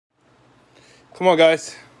Come on,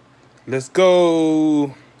 guys. Let's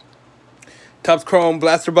go. Topps Chrome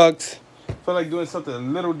Blaster Box. Feel like doing something a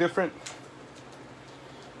little different.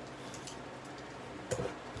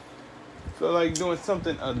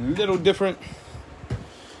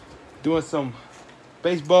 Doing some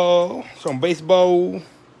baseball.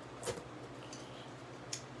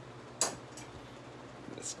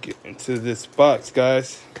 Let's get into this box,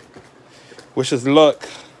 guys. Wish us luck.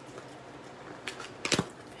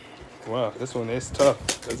 Wow, this one is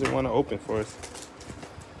tough. Doesn't want to open for us.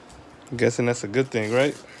 I'm guessing that's a good thing,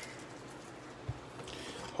 right?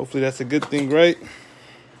 Hopefully that's a good thing, right?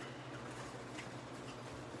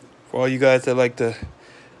 For all you guys that like to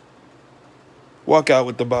walk out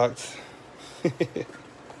with the box. Never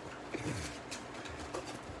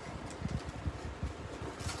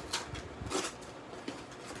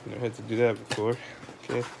had to do that before.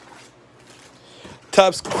 Okay.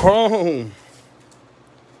 Topps Chrome.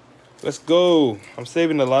 Let's go. I'm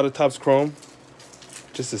saving a lot of Topps Chrome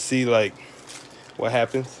just to see like what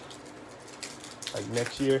happens. Like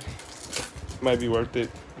next year. Might be worth it,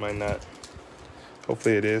 might not.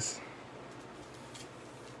 Hopefully it is.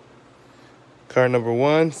 Card number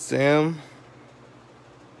 1, Sam.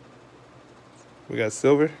 We got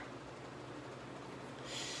silver.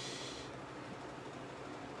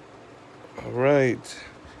 All right.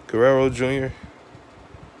 Guerrero Jr.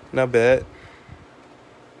 Not bad.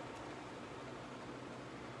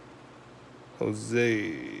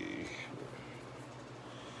 Jose.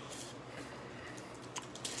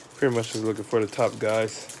 Pretty much just looking for the top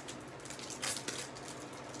guys.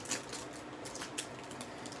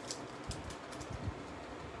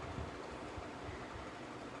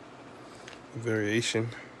 Variation.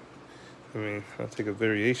 I mean, I'll take a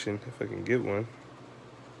variation if I can get one.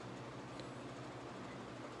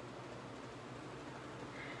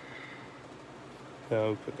 Yeah,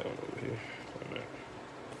 I'll put that one over here.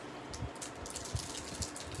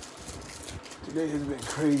 Today has been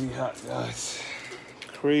crazy hot, guys.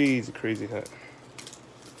 Crazy hot.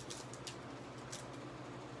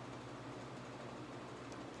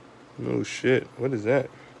 No shit. What is that?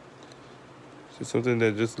 Is it something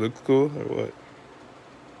that just looks cool or what?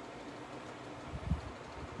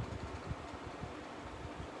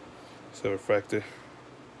 It's a refractor.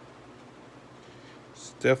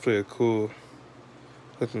 It's definitely a cool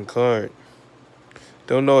looking card.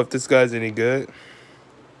 Don't know if this guy's any good.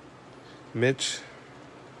 Mitch.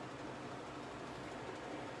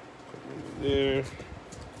 There.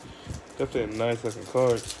 Definitely a nice looking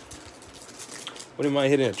card. Wouldn't mind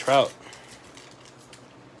hitting a Trout.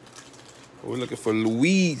 We're looking for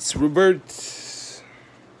Luis Robert.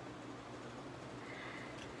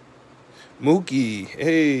 Mookie.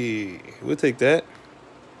 Hey, we'll take that.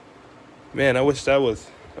 Man, I wish that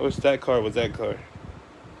card was that card.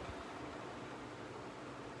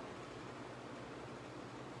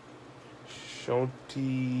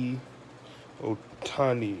 Shonti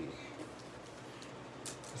Otani.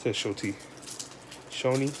 I said Shoti.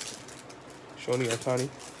 Shoni Otani.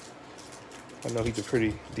 I know he's a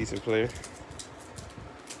pretty decent player.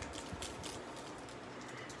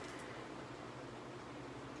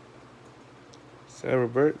 Sarah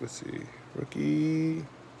Burt, let's see. Rookie.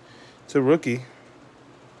 It's a rookie.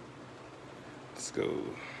 Let's go.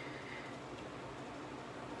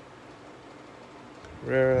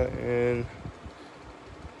 Carrera and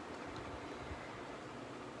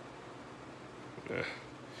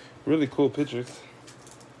really cool pictures.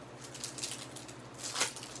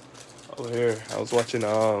 Over here, I was watching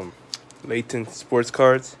Layton Sports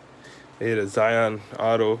Cards. They had a Zion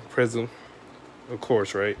Auto Prism, of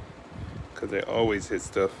course, right? Because they always hit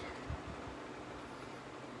stuff.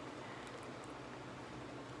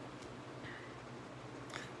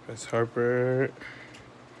 That's Harper.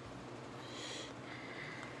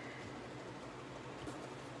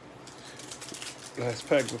 Last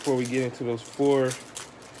pack before we get into those 4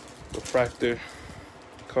 refractor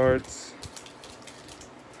cards.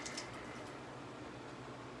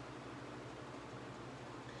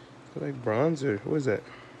 Like bronze or what is that?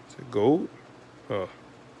 Is it gold? Oh.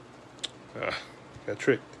 Got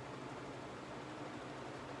tricked.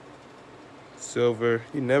 Silver.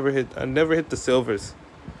 I never hit the silvers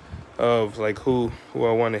of like who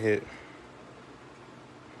I want to hit.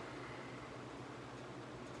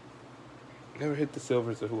 Never hit the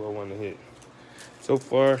silvers of who I want to hit. So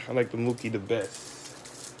far, I like the Mookie the best.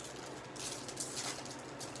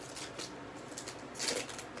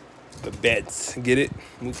 The bets. Get it?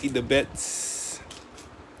 Mookie the bets.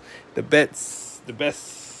 The bets. The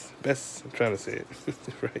best. Best. I'm trying to say it.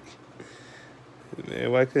 Right.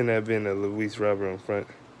 Man, why couldn't that have been a Luis Robert in front?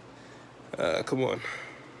 Come on.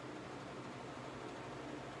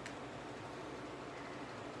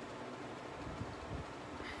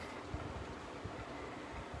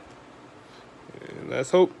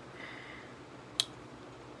 Let's hope.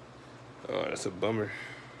 Oh, that's a bummer.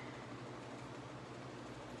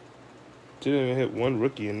 Didn't even hit one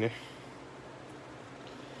rookie in there.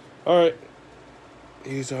 All right.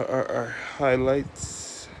 These are our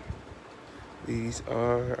highlights. These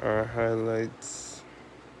are our highlights.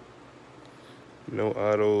 No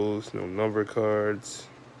autos, no number cards.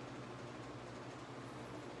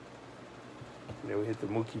 Then we hit the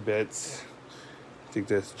Mookie Betts. I think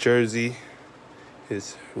that's jersey.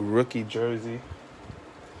 His rookie jersey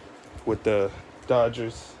with the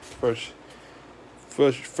Dodgers first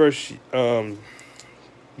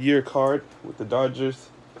year card with the Dodgers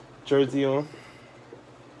jersey on.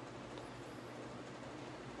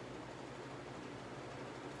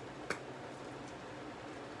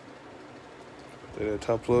 The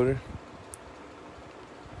top loader.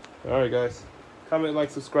 All right, guys. Comment, like,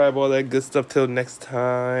 subscribe, all that good stuff. Till next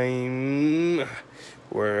time,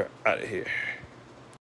 we're out of here.